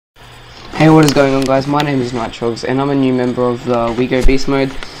Hey, what is going on, guys? My name is Nitrogs and I'm a new member of the We Go Beast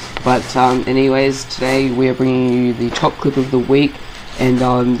mode. But anyways, today we are bringing you the top clip of the week, and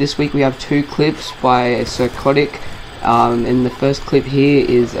this week we have two clips by Psychotic. And the first clip here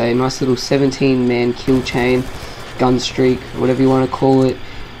is a nice little 17-man kill chain, gun streak, whatever you want to call it,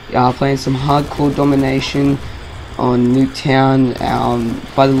 playing some hardcore domination on Nuketown.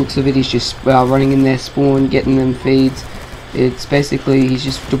 By the looks of it, he's just running in their spawn, getting them feeds. It's basically he's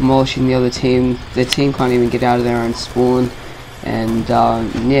just demolishing the other team. Their team can't even get out of their own spawn, and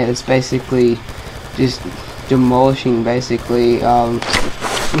yeah, it's basically just demolishing. Basically, he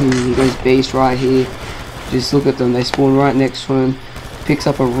goes beast right here. Just look at them. They spawn right next to him. Picks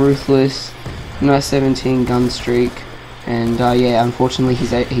up a ruthless, nice 17 gun streak, and yeah, unfortunately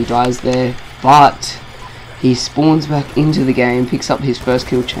he dies there. But he spawns back into the game, picks up his first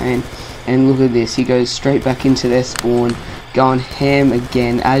kill chain, and look at this. He goes straight back into their spawn, going ham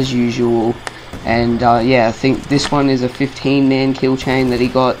again as usual. And yeah, I think this one is a 15-man kill chain that he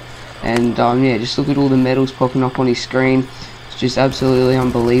got, and yeah, just look at all the medals popping up on his screen. It's just absolutely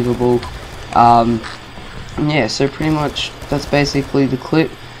unbelievable. Yeah, so pretty much that's basically the clip.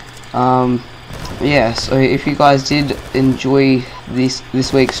 Yeah, so if you guys did enjoy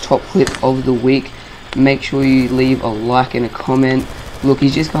this week's top clip of the week, make sure you leave a like and a comment. Look,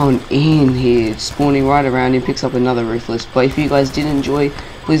 he's just going in here, spawning right around him, picks up another ruthless. But if you guys did enjoy,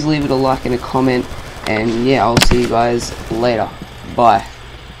 please leave it a like and a comment, and yeah, I'll see you guys later. Bye.